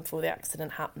long time before the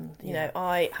accident happened.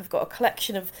 I have got a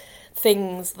collection of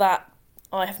things that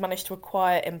I have managed to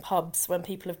acquire in pubs when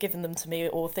people have given them to me,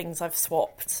 or things I've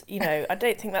swapped. I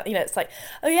don't think that, it's like,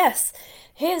 oh yes,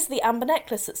 here's the amber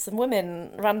necklace that some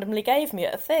women randomly gave me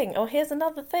at a thing. Or here's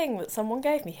another thing that someone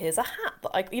gave me. Here's a hat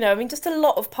that I mean, just a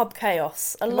lot of pub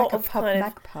chaos. Like a pub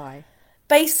magpie.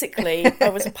 Basically, I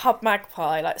was a pub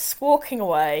magpie, like squawking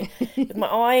away with my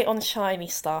eye on shiny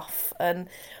stuff. And,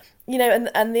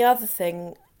 and the other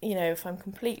thing, if I'm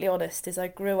completely honest, is I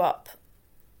grew up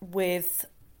with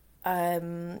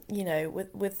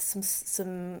with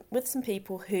some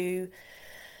people who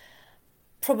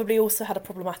probably also had a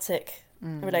problematic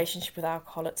relationship with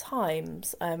alcohol at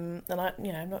times. And I,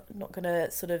 I'm not going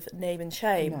to sort of name and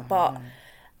shame, but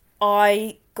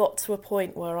I got to a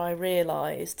point where I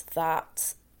realised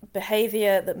that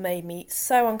behaviour that made me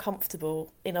so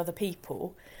uncomfortable in other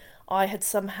people, I had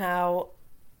somehow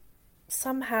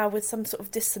with some sort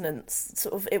of dissonance,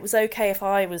 sort of, it was okay if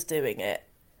I was doing it.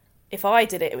 If I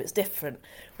did it, it was different.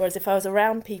 Whereas if I was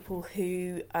around people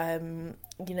who,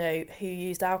 who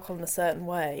used alcohol in a certain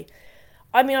way,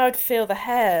 I mean, I would feel the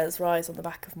hairs rise on the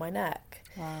back of my neck.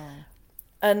 Wow.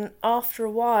 And after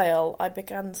a while, I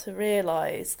began to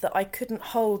realise that I couldn't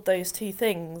hold those two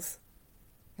things.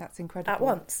 That's incredible. At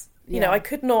once. I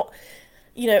could not,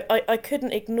 I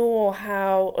couldn't ignore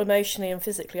how emotionally and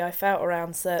physically I felt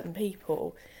around certain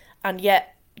people, and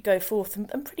yet go forth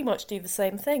and pretty much do the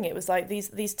same thing. It was like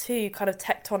these two kind of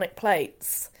tectonic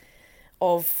plates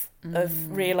of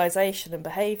realisation and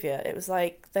behaviour. It was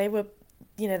like they were,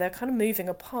 they're kind of moving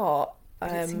apart.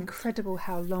 But it's incredible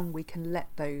how long we can let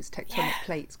those tectonic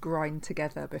plates grind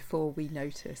together before we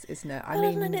notice, isn't it? I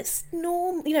mean, and it's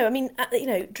normal.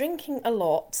 Drinking a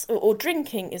lot or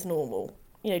drinking is normal.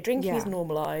 Drinking is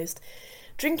normalised.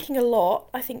 Drinking a lot,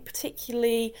 I think,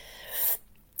 particularly,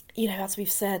 as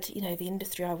we've said, the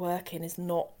industry I work in is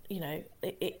not,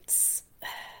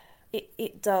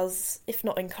 it does, if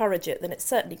not encourage it, then it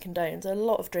certainly condones a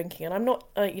lot of drinking. And I'm not,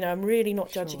 I'm really not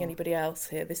judging anybody else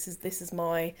here. This is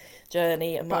my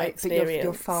journey and my experience. But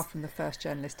you're far from the first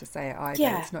journalist to say it either.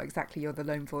 Yeah. It's not exactly you're the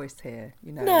lone voice here,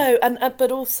 No,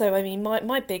 but also, I mean,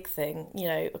 my big thing,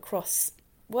 across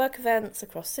work events,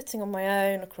 across sitting on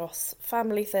my own, across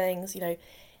family things,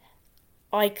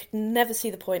 I could never see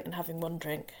the point in having one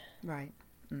drink. Right.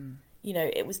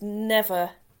 It was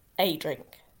never a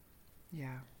drink.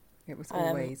 Yeah. It was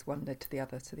always one led to the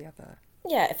other, to the other.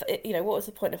 Yeah, what was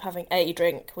the point of having a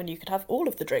drink when you could have all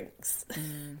of the drinks?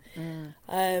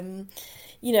 And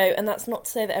that's not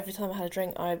to say that every time I had a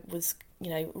drink I was,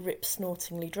 rip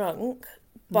snortingly drunk,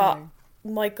 but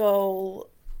my goal,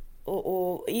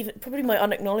 or even probably my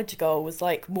unacknowledged goal, was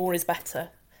like, more is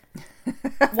better.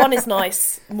 One is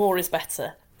nice, more is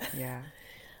better. Yeah.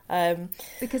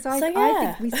 Because I think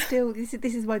we still, this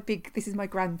is my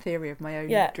grand theory of my own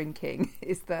drinking,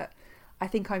 is that I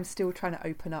think I'm still trying to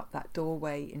open up that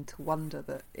doorway into wonder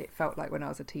that it felt like when I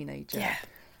was a teenager. Yeah.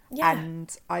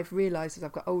 And I've realised as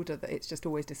I've got older that it's just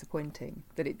always disappointing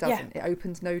that it doesn't. It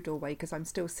opens no doorway, because I'm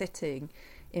still sitting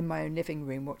in my own living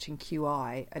room watching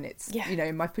QI, and it's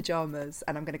in my pyjamas,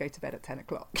 and I'm going to go to bed at 10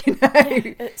 o'clock.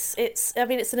 It's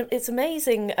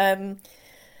amazing.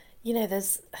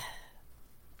 There's.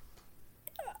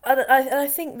 I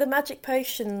think the magic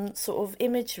potion sort of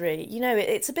imagery,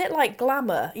 it's a bit like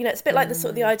glamour. It's a bit like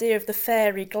the idea of the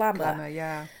fairy glamour.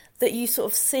 Yeah. That you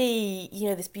sort of see,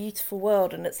 this beautiful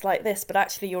world, and it's like this, but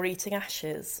actually you're eating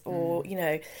ashes, or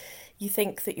you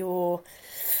think that you're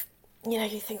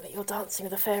dancing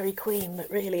with a fairy queen,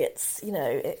 but really it's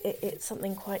it's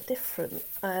something quite different.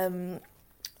 And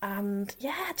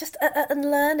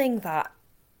learning that,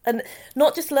 and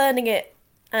not just learning it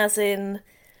as in,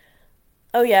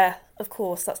 oh yeah, of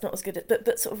course, that's not as good,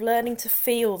 but sort of learning to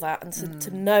feel that and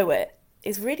to know it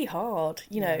is really hard,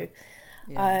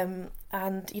 I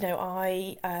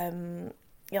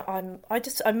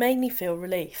mainly feel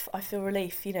relief. I feel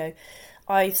relief,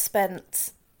 I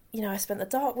spent the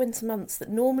dark winter months that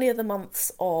normally are the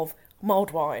months of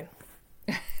mulled wine.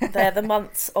 They're the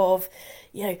months of,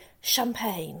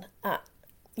 champagne at,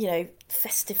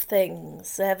 festive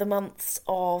things. They're the months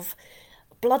of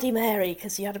Bloody Mary,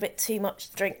 because you had a bit too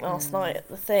much to drink last night at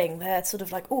the thing. They're sort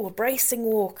of like, a bracing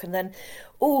walk, and then,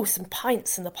 some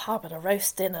pints in the pub and a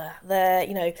roast dinner.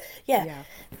 They're,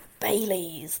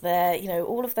 Baileys. They're,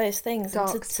 all of those things.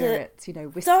 Dark spirits,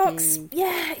 whiskey. Darks,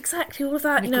 yeah, exactly, all of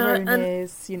that,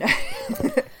 Negronis,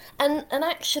 And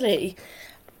actually,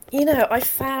 I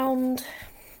found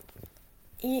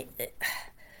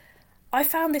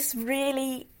this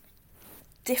really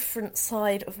different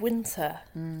side of winter.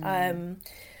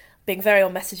 Being very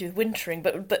on message with wintering,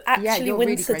 but actually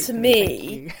winter really to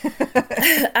me,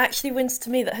 actually winter to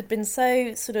me that had been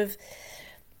so sort of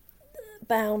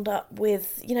bound up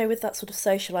with with that sort of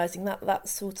socialising, that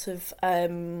sort of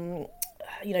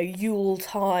Yule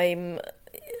time,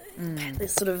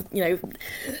 this sort of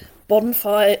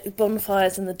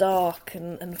bonfires in the dark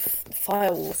and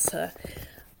firewater.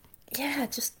 Yeah,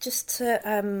 just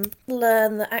to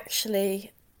learn that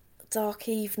actually dark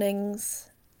evenings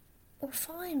were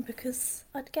fine, because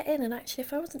I'd get in, and actually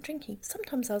if I wasn't drinking,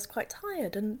 sometimes I was quite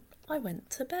tired and I went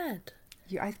to bed.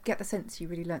 I get the sense you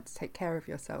really learnt to take care of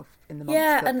yourself in the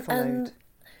months that followed.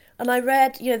 And I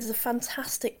read, there's a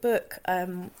fantastic book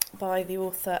by the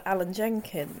author Alan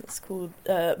Jenkins called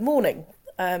Morning,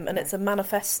 and it's a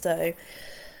manifesto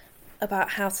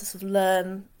about how to sort of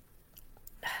learn.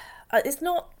 It's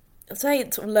not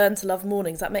saying sort of learn to love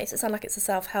mornings. That makes it sound like it's a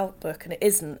self-help book, and it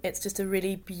isn't. It's just a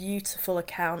really beautiful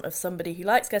account of somebody who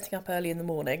likes getting up early in the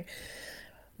morning,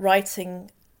 writing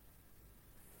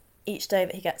each day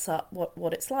that he gets up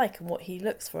what it's like and what he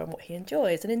looks for and what he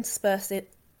enjoys, and intersperse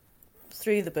it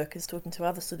through the book is talking to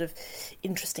other sort of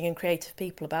interesting and creative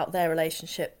people about their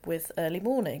relationship with early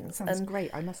mornings. Sounds great.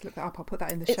 I must look that up. I'll put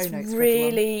that in the show notes. It's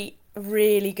really,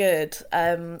 really good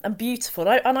and beautiful.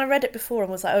 And I read it before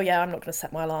and was like, oh yeah, I'm not going to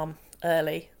set my alarm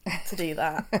early to do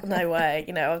that. No way.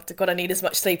 I've got to need as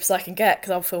much sleep as I can get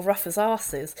because I'll feel rough as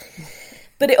arses.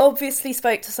 But it obviously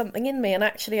spoke to something in me, and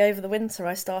actually over the winter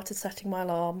I started setting my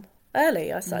alarm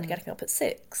early. I started getting up at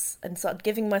 6 and started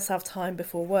giving myself time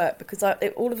before work, because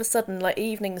all of a sudden, like,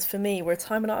 evenings for me were a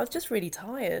time when I was just really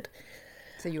tired.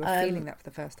 So you were feeling that for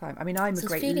the first time. I mean, I'm a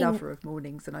great lover of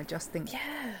mornings, and I just think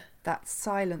that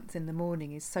silence in the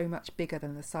morning is so much bigger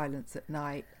than the silence at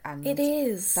night. And it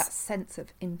is. That sense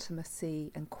of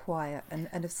intimacy and quiet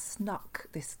and of snuck,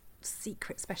 this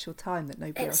secret special time that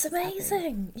nobody else is having. It's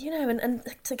amazing, and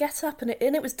to get up and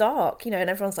it was dark, and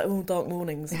everyone's like, oh, dark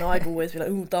mornings, and I'd always be like,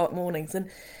 oh, dark mornings, and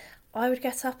I would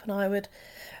get up and I would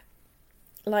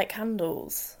light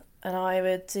candles, and I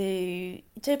would do a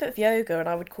bit of yoga, and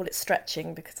I would call it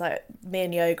stretching, because me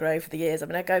and yoga over the years, I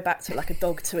mean, I go back to it like a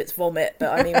dog to its vomit, but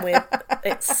I mean,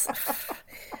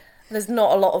 there's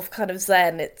not a lot of kind of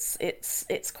zen.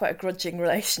 It's quite a grudging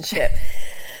relationship.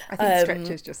 I think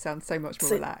stretches just sound so much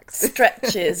more relaxed.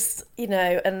 Stretches,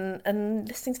 and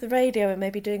listening to the radio and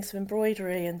maybe doing some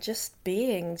embroidery and just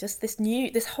being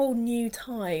this whole new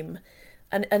time,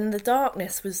 and the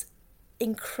darkness was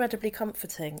incredibly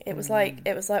comforting. It was like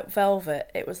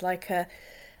velvet. It was like a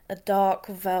dark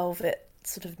velvet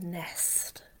sort of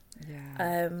nest.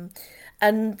 Yeah.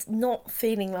 And not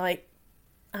feeling like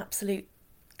absolute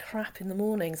crap in the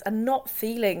mornings, and not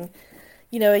feeling.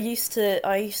 I used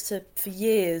to for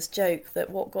years joke that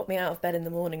what got me out of bed in the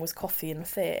morning was coffee and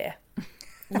fear.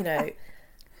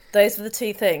 Those were the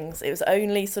two things. It was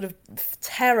only sort of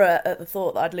terror at the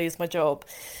thought that I'd lose my job,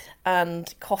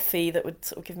 and coffee that would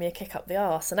sort of give me a kick up the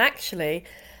arse. And actually,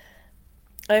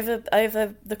 over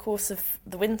the course of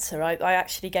the winter, I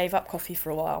actually gave up coffee for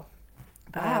a while.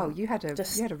 Wow, you had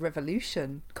a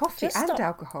revolution. Coffee and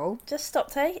alcohol. Just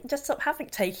stop taking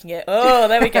it. Oh,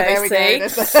 there we go. There we see,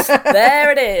 go.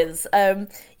 There it is. And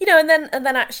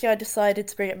then actually I decided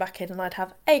to bring it back in, and I'd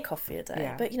have a coffee a day.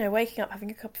 Yeah. But waking up,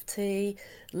 having a cup of tea,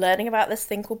 learning about this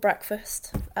thing called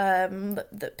breakfast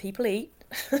that people eat.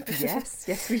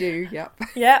 yes, we do. Yep.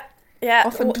 Yeah. Yeah,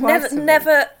 often twice.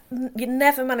 You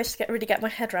never managed to really get my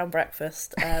head around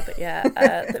breakfast. But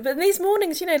yeah, but these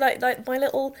mornings, like my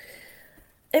little.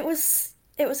 It was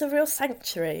a real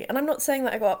sanctuary, and I'm not saying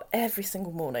that I got up every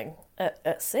single morning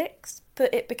at 6,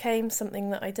 but it became something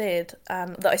that I did,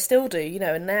 and that I still do,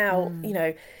 and now,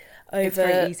 It's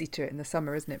very easy to it in the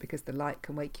summer, isn't it? Because the light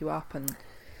can wake you up, and...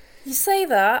 You say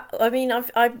that. I mean,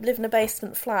 I live in a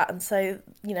basement flat, and so,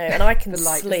 and I can the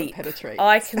light sleep. Doesn't penetrate.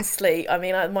 I can sleep. I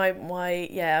mean,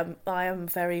 I am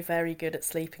very, very good at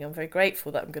sleeping. I'm very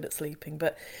grateful that I'm good at sleeping,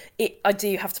 but I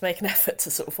do have to make an effort to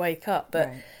sort of wake up, but...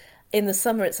 Right. In the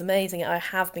summer, it's amazing. I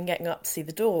have been getting up to see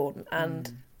the dawn, and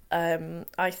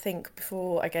I think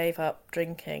before I gave up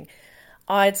drinking,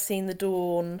 I'd seen the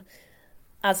dawn,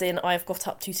 as in I've got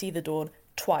up to see the dawn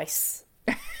twice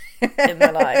in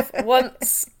my life.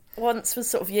 Once was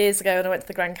sort of years ago when I went to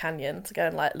the Grand Canyon to go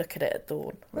and look at it at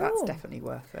dawn. Well, that's definitely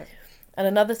worth it. And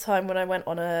another time when I went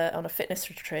on a fitness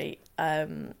retreat,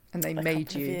 and they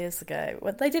made you years ago.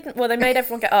 Well, they didn't. Well, they made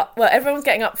everyone get up. Well, everyone's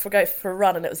getting up go for a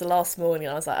run, and it was the last morning.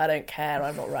 And I was like, I don't care.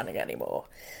 I'm not running anymore.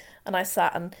 And I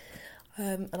sat and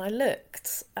I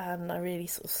looked, and I really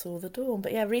sort of saw the dawn.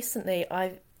 But yeah, recently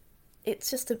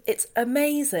it's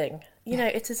amazing.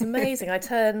 It is amazing. I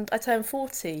turned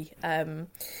 40 a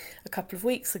couple of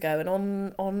weeks ago, and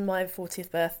on my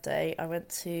 40th birthday, I went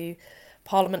to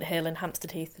Parliament Hill in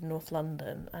Hampstead Heath in North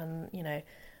London, and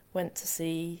went to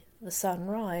see the sun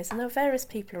rise, and there were various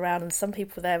people around, and some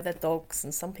people were there with their dogs,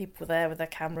 and some people were there with their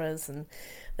cameras, and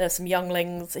there were some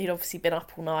younglings who'd obviously been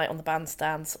up all night on the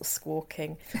bandstand sort of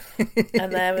squawking.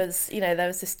 And there was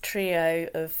this trio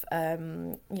of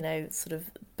sort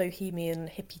of bohemian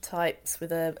hippie types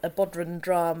with a bodhran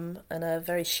drum and a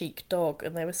very chic dog,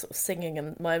 and they were sort of singing,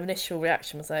 and my initial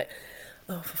reaction was like,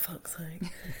 oh, for fuck's sake.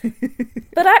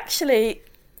 But actually,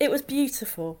 it was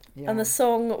beautiful, and the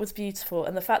song was beautiful,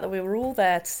 and the fact that we were all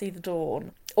there to see the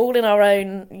dawn, all in our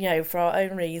own, for our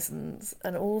own reasons,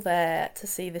 and all there to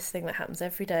see this thing that happens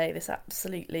every day, this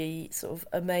absolutely sort of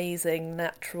amazing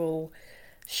natural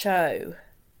show,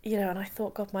 and I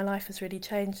thought, God, my life has really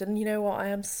changed. And you know what? I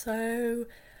am so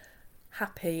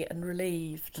happy and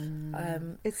relieved.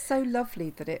 It's so lovely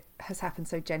that it has happened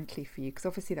so gently for you, because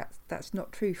obviously that's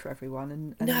not true for everyone.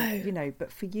 And no.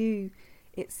 But for you,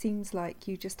 it seems like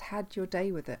you just had your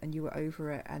day with it and you were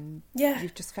over it, and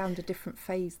you've just found a different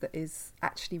phase that is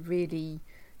actually really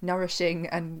nourishing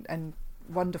and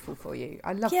wonderful for you.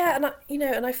 I love that.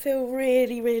 And I feel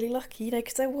really, really lucky,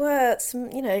 because there were some,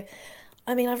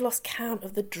 I've lost count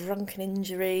of the drunken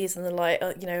injuries and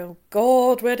oh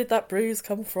God, where did that bruise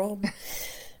come from?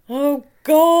 Oh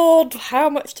God, how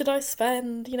much did I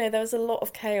spend? There was a lot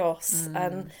of chaos,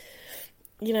 and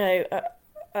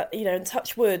and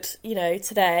touch wood,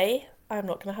 today I'm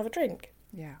not going to have a drink.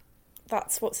 Yeah.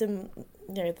 That's what's in,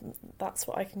 that's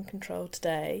what I can control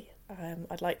today.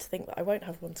 I'd like to think that I won't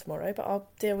have one tomorrow, but I'll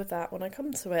deal with that when I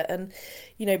come to it. And,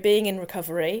 being in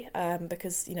recovery,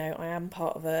 because, I am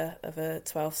part of a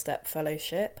 12-step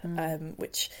fellowship,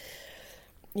 which,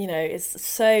 is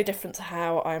so different to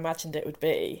how I imagined it would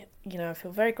be. I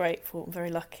feel very grateful and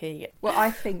very lucky. Well, I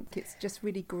think it's just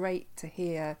really great to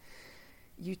hear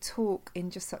you talk in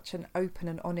just such an open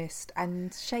and honest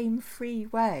and shame-free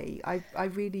way. I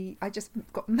just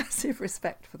got massive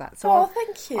respect for that. So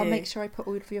thank you. I'll make sure I put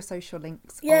all of your social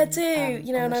links. Yeah, on, do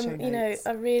and I'm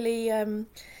I really and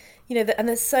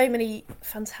there's so many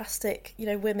fantastic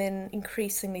women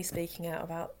increasingly speaking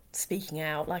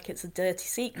out like it's a dirty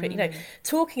secret.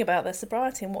 Talking about their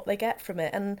sobriety and what they get from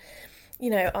it, and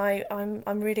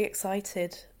I'm really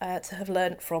excited to have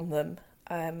learnt from them.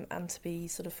 And to be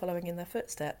sort of following in their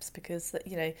footsteps, because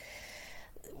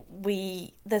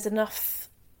there's enough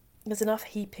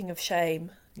heaping of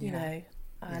shame,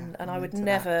 and I would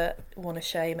never want to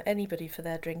shame anybody for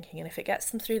their drinking. And if it gets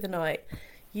them through the night,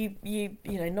 you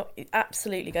not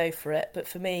absolutely go for it. But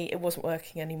for me, it wasn't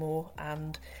working anymore,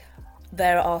 and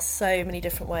there are so many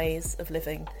different ways of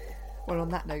living. Well,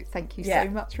 on that note, thank you so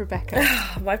much, Rebecca.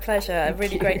 My pleasure.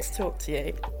 Really great to talk to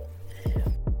you.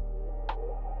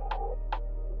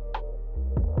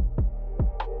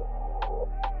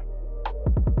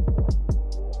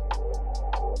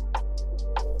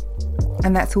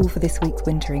 And that's all for this week's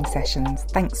Wintering Sessions.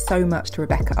 Thanks so much to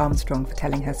Rebecca Armstrong for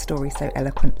telling her story so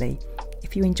eloquently.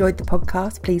 If you enjoyed the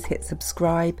podcast, please hit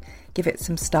subscribe, give it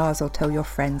some stars, or tell your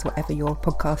friends, whatever your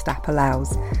podcast app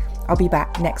allows. I'll be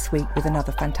back next week with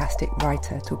another fantastic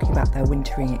writer talking about their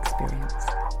wintering experience.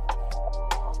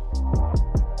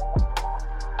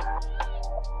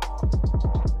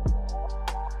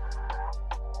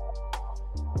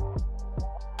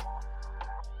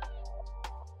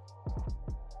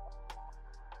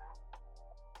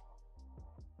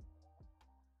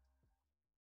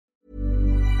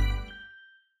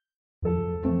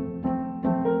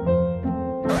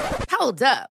 Hold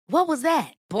up. What was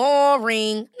that?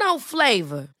 Boring. No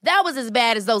flavor. That was as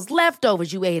bad as those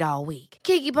leftovers you ate all week.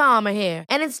 Keke Palmer here.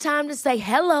 And it's time to say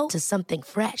hello to something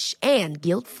fresh and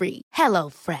guilt-free. Hello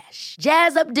Fresh.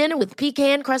 Jazz up dinner with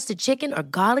pecan-crusted chicken or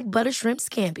garlic butter shrimp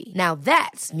scampi. Now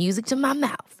that's music to my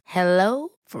mouth. Hello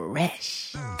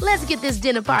Fresh. Let's get this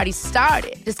dinner party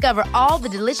started. Discover all the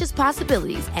delicious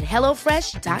possibilities at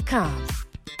HelloFresh.com.